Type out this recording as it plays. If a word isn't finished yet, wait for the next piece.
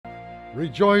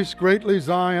Rejoice greatly,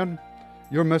 Zion.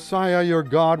 Your Messiah, your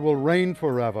God, will reign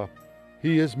forever.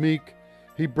 He is meek.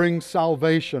 He brings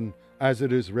salvation, as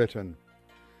it is written.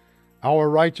 Our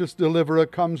righteous deliverer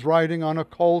comes riding on a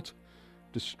colt,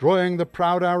 destroying the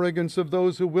proud arrogance of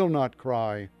those who will not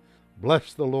cry.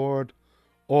 Bless the Lord,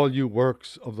 all you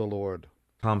works of the Lord.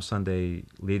 Palm Sunday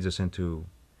leads us into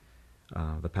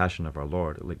the Passion of our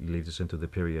Lord. It leads us into the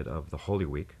period of the Holy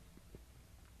Week.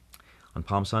 On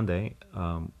Palm Sunday,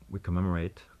 we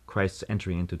commemorate Christ's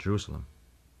entry into Jerusalem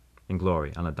in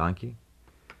glory on a donkey,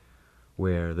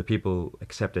 where the people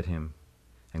accepted him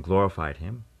and glorified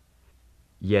him,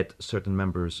 yet certain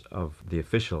members of the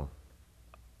official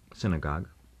synagogue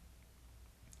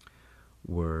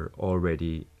were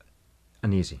already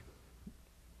uneasy.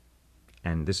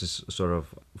 And this is sort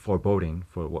of foreboding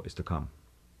for what is to come,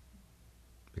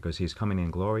 because he's coming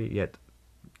in glory, yet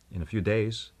in a few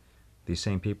days, these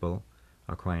same people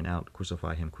are crying out,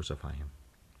 "Crucify him, crucify him."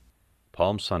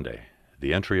 Palm Sunday,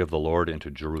 the entry of the Lord into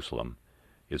Jerusalem,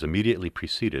 is immediately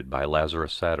preceded by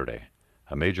Lazarus Saturday,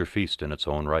 a major feast in its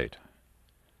own right.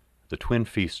 The twin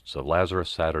feasts of Lazarus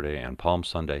Saturday and Palm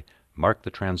Sunday mark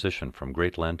the transition from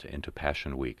Great Lent into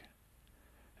Passion Week.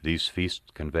 These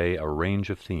feasts convey a range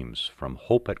of themes, from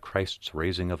hope at Christ's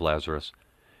raising of Lazarus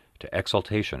to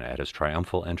exultation at his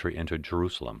triumphal entry into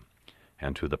Jerusalem,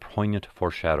 and to the poignant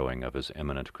foreshadowing of his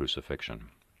imminent crucifixion.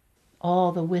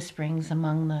 All the whisperings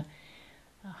among the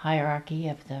hierarchy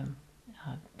of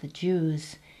the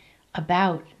Jews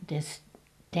about this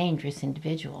dangerous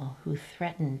individual who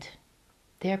threatened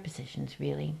their positions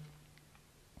really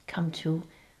come to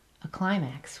a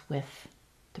climax with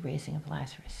the raising of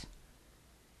Lazarus.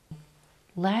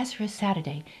 Lazarus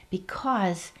Saturday,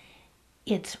 because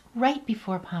it's right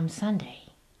before Palm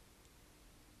Sunday,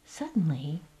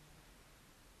 suddenly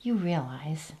you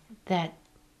realize that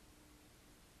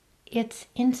it's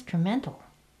instrumental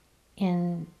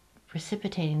in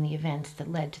precipitating the events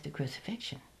that led to the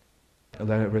crucifixion.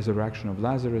 The resurrection of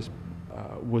Lazarus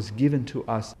was given to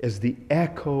us as the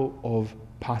echo of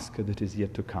Pascha that is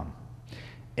yet to come,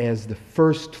 as the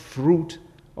first fruit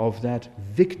of that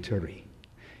victory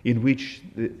in which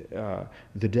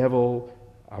the devil,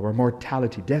 our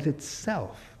mortality, death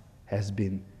itself, has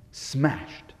been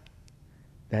smashed.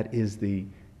 That is the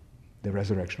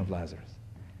resurrection of Lazarus.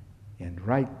 And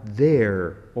right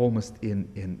there, almost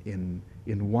in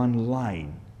one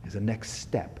line, as a next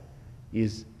step,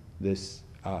 is this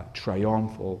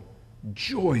triumphal,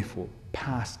 joyful,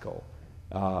 paschal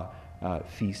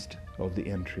feast of the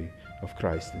entry of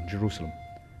Christ in Jerusalem.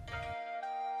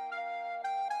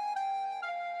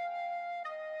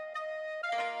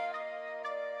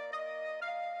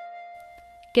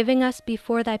 Giving us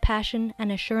before thy passion an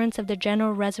assurance of the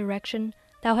general resurrection,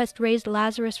 thou hast raised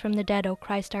Lazarus from the dead, O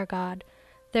Christ our God.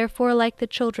 Therefore, like the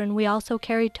children, we also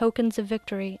carry tokens of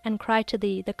victory, and cry to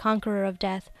thee, the conqueror of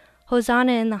death,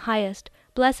 Hosanna in the highest,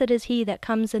 blessed is he that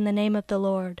comes in the name of the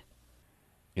Lord.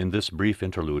 In this brief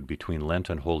interlude between Lent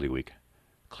and Holy Week,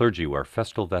 clergy wear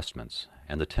festal vestments,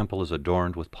 and the temple is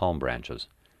adorned with palm branches.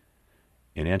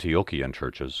 In Antiochian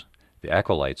churches, the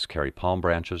acolytes carry palm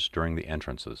branches during the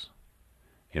entrances.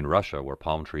 In Russia, where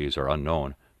palm trees are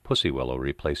unknown, pussy willow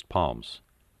replaced palms.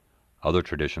 Other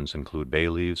traditions include bay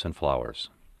leaves and flowers.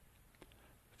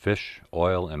 Fish,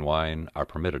 oil, and wine are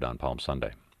permitted on Palm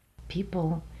Sunday.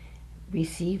 People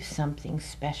receive something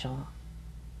special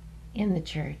in the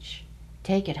church,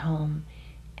 take it home,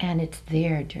 and it's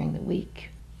there during the week.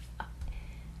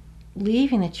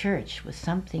 Leaving the church with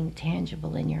something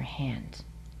tangible in your hand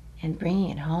and bringing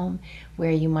it home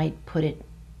where you might put it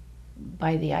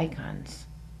by the icons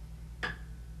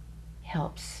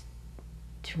helps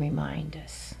to remind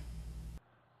us.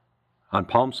 On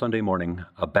Palm Sunday morning,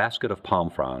 a basket of palm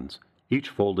fronds, each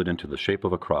folded into the shape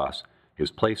of a cross,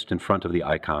 is placed in front of the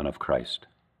icon of Christ.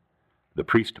 The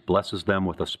priest blesses them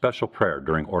with a special prayer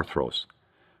during Orthros,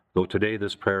 though today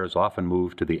this prayer is often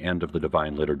moved to the end of the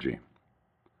Divine Liturgy.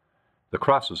 The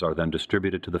crosses are then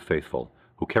distributed to the faithful,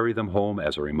 who carry them home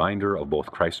as a reminder of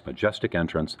both Christ's majestic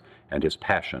entrance and his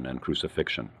passion and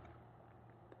crucifixion.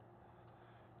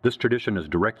 This tradition is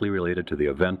directly related to the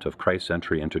event of Christ's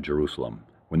entry into Jerusalem,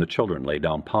 when the children laid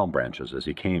down palm branches as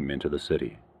he came into the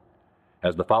city.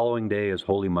 As the following day is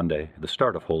Holy Monday, the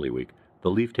start of Holy Week,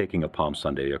 the leaf-taking of Palm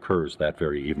Sunday occurs that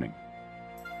very evening.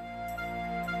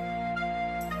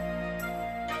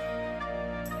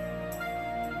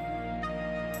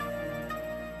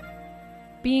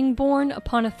 Being born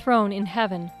upon a throne in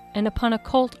heaven and upon a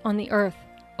colt on the earth,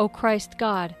 O Christ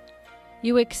God,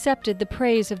 you accepted the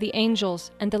praise of the angels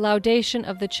and the laudation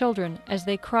of the children as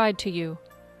they cried to you,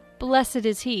 Blessed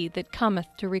is he that cometh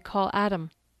to recall Adam.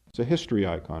 It's a history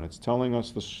icon. It's telling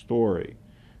us the story.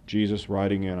 Jesus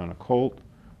riding in on a colt,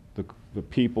 the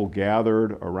people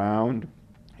gathered around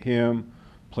him,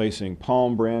 placing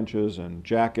palm branches and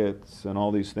jackets and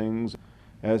all these things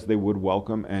as they would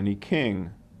welcome any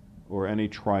king or any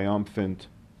triumphant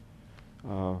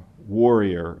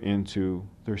warrior into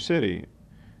their city.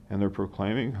 And they're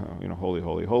proclaiming, holy,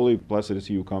 holy, holy, blessed is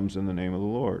he who comes in the name of the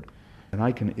Lord. An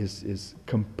icon is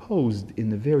composed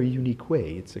in a very unique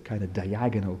way. It's a kind of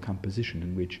diagonal composition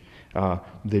in which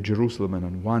the Jerusalem, and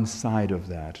on one side of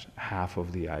that, half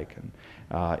of the icon,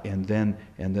 and then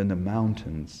the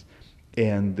mountains,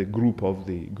 and the group of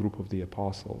the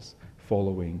apostles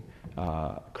following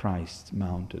Christ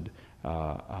mounted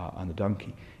on a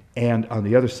donkey. And on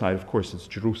the other side, of course, it's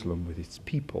Jerusalem with its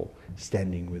people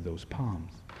standing with those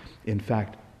palms. In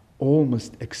fact,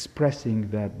 almost expressing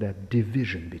that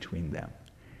division between them,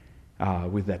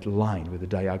 with that line, with the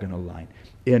diagonal line.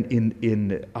 And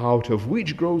in out of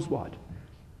which grows what?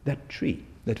 That tree,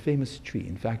 that famous tree.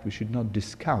 In fact, we should not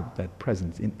discount that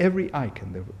presence. In every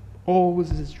icon, there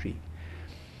always is a tree.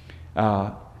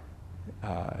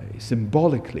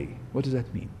 Symbolically, what does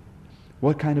that mean?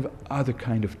 What kind of other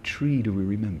kind of tree do we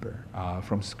remember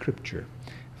from Scripture,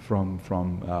 from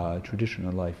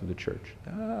traditional life of the church?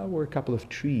 Were a couple of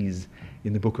trees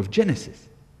in the book of Genesis.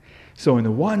 So in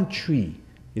the one tree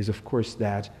is, of course,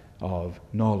 that of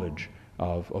knowledge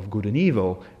of good and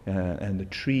evil, and the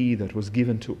tree that was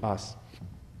given to us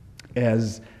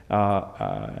as,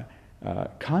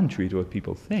 contrary to what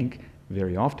people think,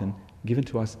 very often, given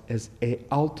to us as an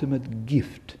ultimate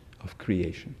gift of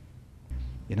creation.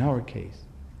 In our case,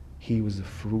 he was the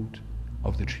fruit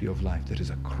of the tree of life that is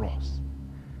a cross.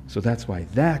 So that's why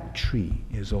that tree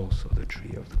is also the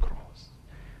tree of the cross,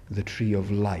 the tree of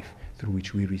life through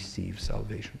which we receive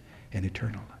salvation and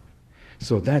eternal life.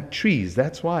 So that tree,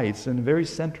 that's why it's in the very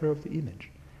center of the image.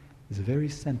 It's the very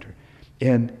center.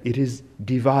 And it is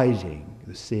dividing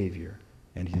the Savior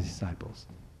and his disciples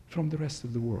from the rest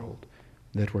of the world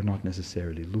that were not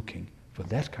necessarily looking for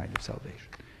that kind of salvation,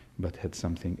 but had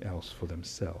something else for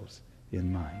themselves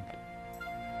in mind.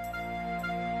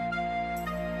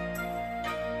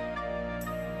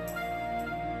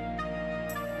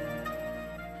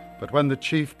 But when the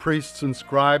chief priests and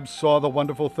scribes saw the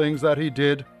wonderful things that he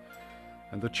did,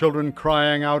 and the children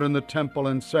crying out in the temple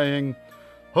and saying,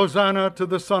 Hosanna to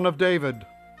the Son of David,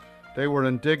 they were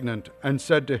indignant and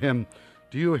said to him,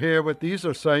 Do you hear what these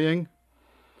are saying?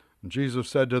 And Jesus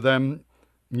said to them,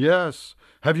 Yes.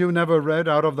 Have you never read,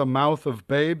 out of the mouth of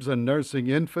babes and nursing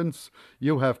infants,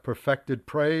 you have perfected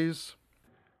praise?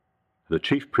 The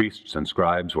chief priests and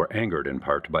scribes were angered in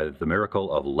part by the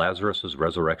miracle of Lazarus'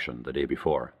 resurrection the day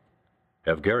before.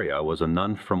 Evgeria was a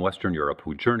nun from Western Europe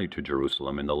who journeyed to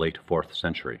Jerusalem in the late 4th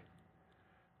century.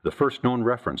 The first known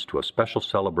reference to a special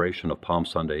celebration of Palm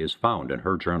Sunday is found in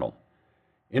her journal,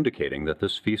 indicating that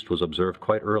this feast was observed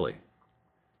quite early.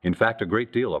 In fact, a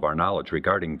great deal of our knowledge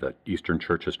regarding the Eastern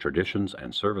Church's traditions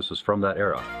and services from that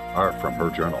era are from her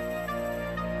journal.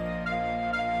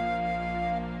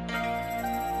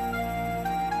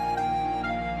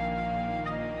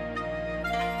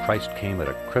 Christ came at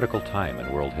a critical time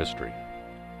in world history.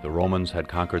 The Romans had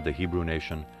conquered the Hebrew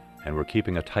nation and were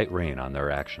keeping a tight rein on their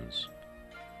actions.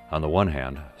 On the one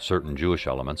hand, certain Jewish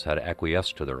elements had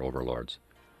acquiesced to their overlords.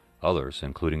 Others,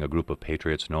 including a group of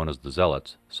patriots known as the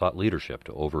Zealots, sought leadership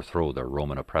to overthrow their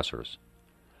Roman oppressors.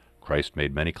 Christ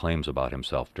made many claims about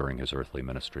himself during his earthly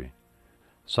ministry.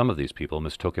 Some of these people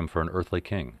mistook him for an earthly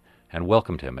king and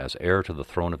welcomed him as heir to the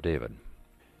throne of David.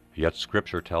 Yet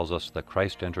Scripture tells us that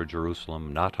Christ entered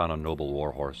Jerusalem not on a noble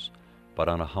war horse, but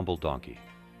on a humble donkey.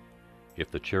 If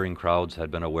the cheering crowds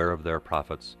had been aware of their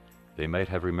prophets, they might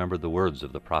have remembered the words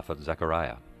of the prophet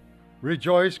Zechariah.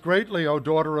 Rejoice greatly, O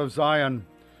daughter of Zion.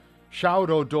 Shout,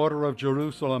 O daughter of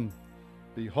Jerusalem.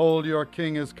 Behold, your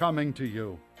king is coming to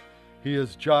you. He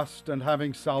is just and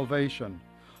having salvation,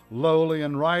 lowly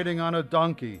and riding on a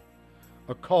donkey,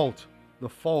 a colt, the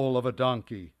foal of a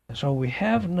donkey. So we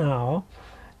have now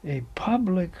a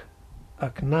public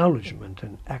acknowledgement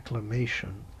and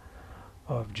acclamation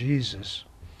of Jesus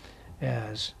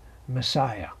as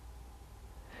Messiah.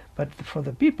 But for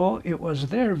the people, it was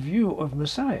their view of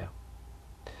Messiah.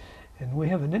 And we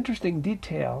have an interesting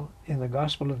detail in the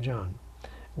Gospel of John,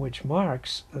 which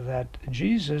marks that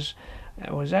Jesus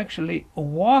was actually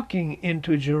walking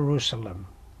into Jerusalem.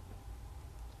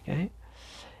 Okay?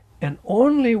 And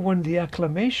only when the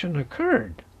acclamation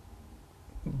occurred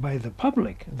by the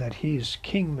public that he is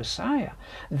King Messiah,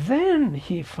 then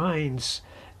he finds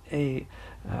a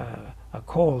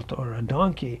colt or a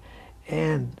donkey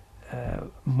and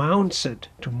mounts it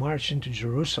to march into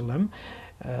Jerusalem.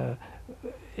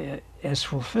 as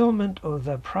fulfillment of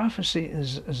the prophecy in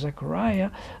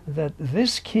Zechariah that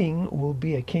this king will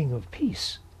be a king of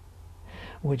peace,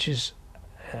 which is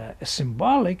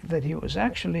symbolic that he was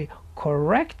actually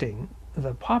correcting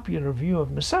the popular view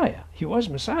of Messiah. He was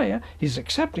Messiah, he's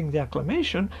accepting the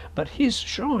acclamation, but he's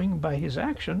showing by his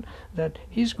action that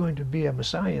he's going to be a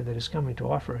Messiah that is coming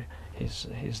to offer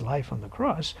his life on the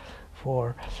cross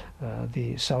for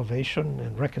the salvation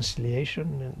and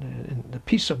reconciliation and the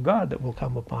peace of God that will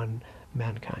come upon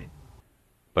mankind.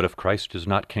 But if Christ is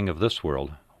not king of this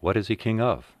world, what is he king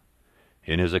of?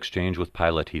 In his exchange with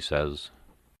Pilate, he says,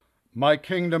 "My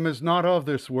kingdom is not of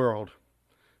this world.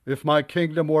 If my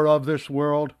kingdom were of this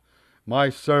world, my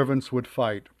servants would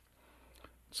fight,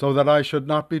 so that I should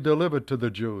not be delivered to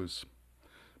the Jews.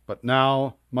 But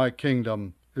now my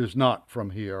kingdom is not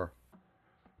from here."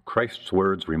 Christ's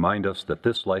words remind us that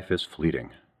this life is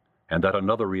fleeting, and that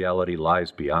another reality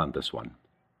lies beyond this one.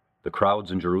 The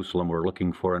crowds in Jerusalem were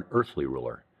looking for an earthly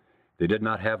ruler. They did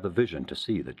not have the vision to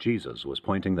see that Jesus was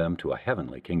pointing them to a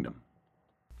heavenly kingdom.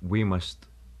 We must,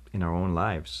 in our own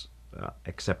lives,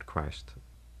 accept Christ.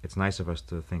 It's nice of us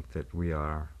to think that we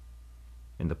are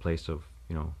in the place of,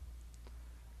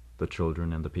 the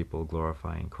children and the people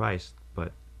glorifying Christ,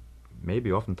 but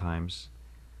maybe oftentimes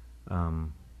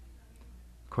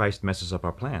Christ messes up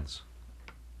our plans,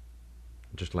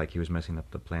 just like he was messing up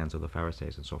the plans of the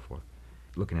Pharisees and so forth.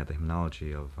 Looking at the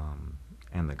hymnology of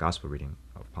and the gospel reading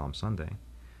of Palm Sunday,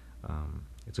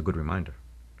 it's a good reminder.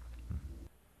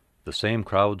 The same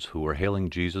crowds who were hailing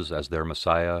Jesus as their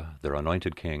Messiah, their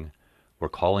anointed king, were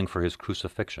calling for his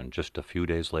crucifixion just a few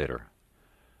days later.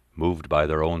 Moved by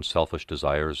their own selfish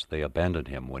desires, they abandoned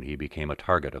him when he became a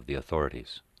target of the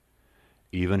authorities.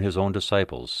 Even his own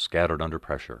disciples scattered under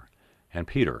pressure, and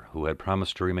Peter, who had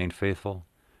promised to remain faithful,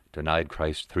 denied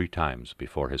Christ 3 times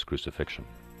before his crucifixion.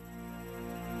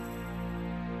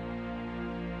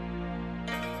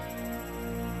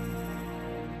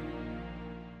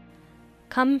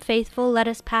 Come, faithful, let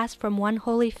us pass from one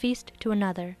holy feast to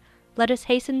another. Let us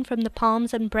hasten from the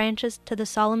palms and branches to the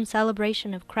solemn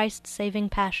celebration of Christ's saving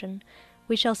passion.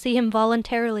 We shall see him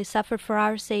voluntarily suffer for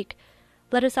our sake.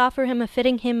 Let us offer him a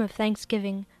fitting hymn of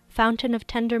thanksgiving. Fountain of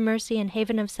tender mercy and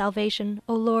haven of salvation,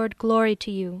 O Lord, glory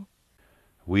to you.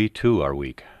 We too are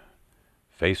weak.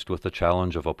 Faced with the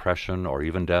challenge of oppression or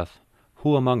even death,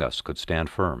 who among us could stand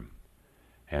firm?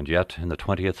 And yet, in the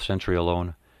 20th century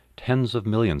alone, tens of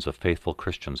millions of faithful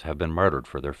Christians have been martyred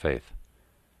for their faith.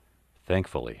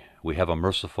 Thankfully, we have a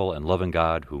merciful and loving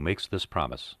God who makes this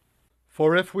promise.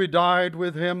 "For if we died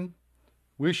with him,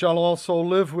 we shall also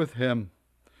live with him.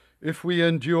 If we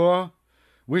endure,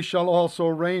 we shall also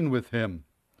reign with him.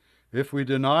 If we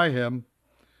deny him,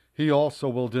 he also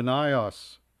will deny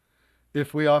us.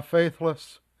 If we are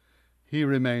faithless, he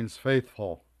remains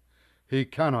faithful. He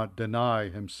cannot deny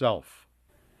himself."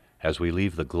 As we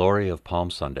leave the glory of Palm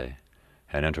Sunday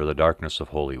and enter the darkness of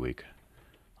Holy Week,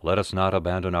 let us not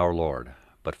abandon our Lord,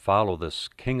 but follow this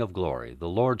King of glory, the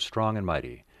Lord strong and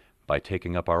mighty, by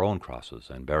taking up our own crosses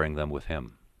and bearing them with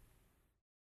him.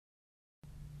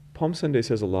 Palm Sunday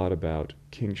says a lot about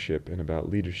kingship and about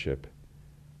leadership,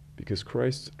 because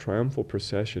Christ's triumphal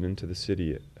procession into the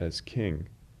city as king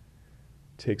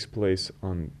takes place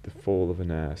on the foal of an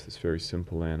ass, this very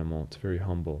simple animal. It's very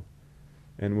humble.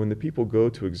 And when the people go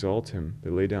to exalt him,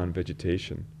 they lay down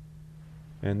vegetation.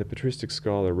 And the patristic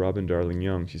scholar Robin Darling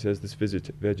Young, she says this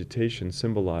vegetation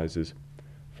symbolizes,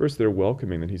 first they're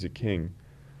welcoming that he's a king,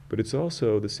 but it's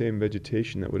also the same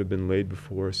vegetation that would have been laid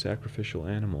before a sacrificial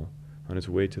animal on his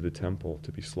way to the temple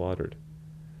to be slaughtered.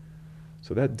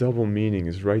 So that double meaning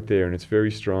is right there, and it's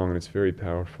very strong and it's very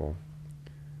powerful.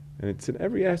 And it's in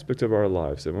every aspect of our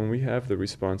lives that when we have the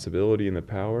responsibility and the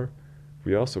power,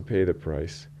 we also pay the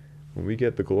price. When we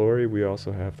get the glory, we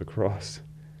also have the cross.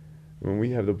 When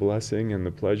we have the blessing and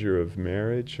the pleasure of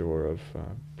marriage or of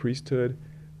priesthood,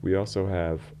 we also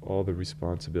have all the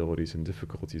responsibilities and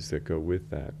difficulties that go with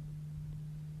that.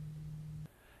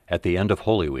 At the end of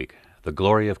Holy Week, the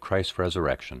glory of Christ's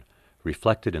resurrection,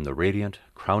 reflected in the radiant,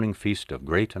 crowning feast of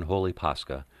Great and Holy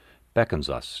Pascha, beckons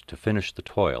us to finish the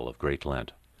toil of Great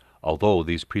Lent. Although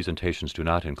these presentations do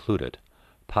not include it,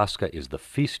 Pascha is the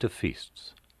feast of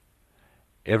feasts.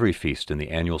 Every feast in the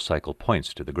annual cycle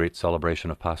points to the great celebration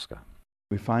of Pascha.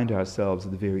 We find ourselves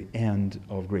at the very end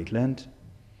of Great Lent,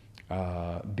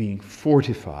 being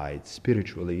fortified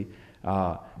spiritually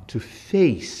to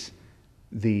face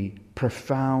the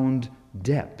profound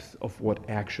depth of what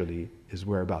actually is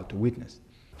we're about to witness.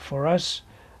 For us,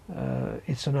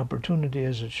 it's an opportunity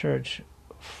as a church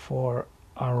for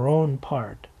our own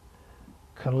part,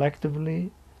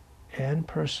 collectively and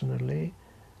personally,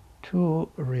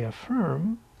 to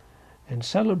reaffirm and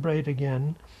celebrate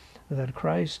again that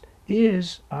Christ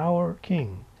is our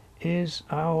King, is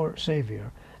our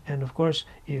Savior. And of course,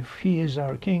 if he is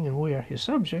our King and we are his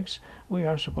subjects, we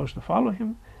are supposed to follow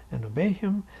him and obey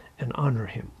him and honor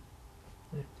him.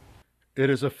 It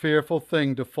is a fearful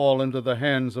thing to fall into the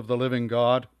hands of the living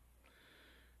God.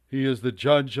 He is the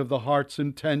judge of the heart's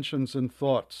intentions and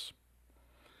thoughts.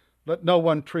 Let no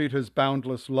one treat his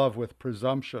boundless love with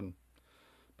presumption,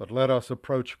 but let us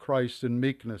approach Christ in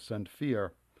meekness and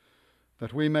fear,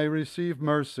 that we may receive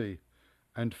mercy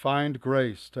and find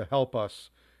grace to help us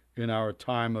in our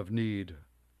time of need.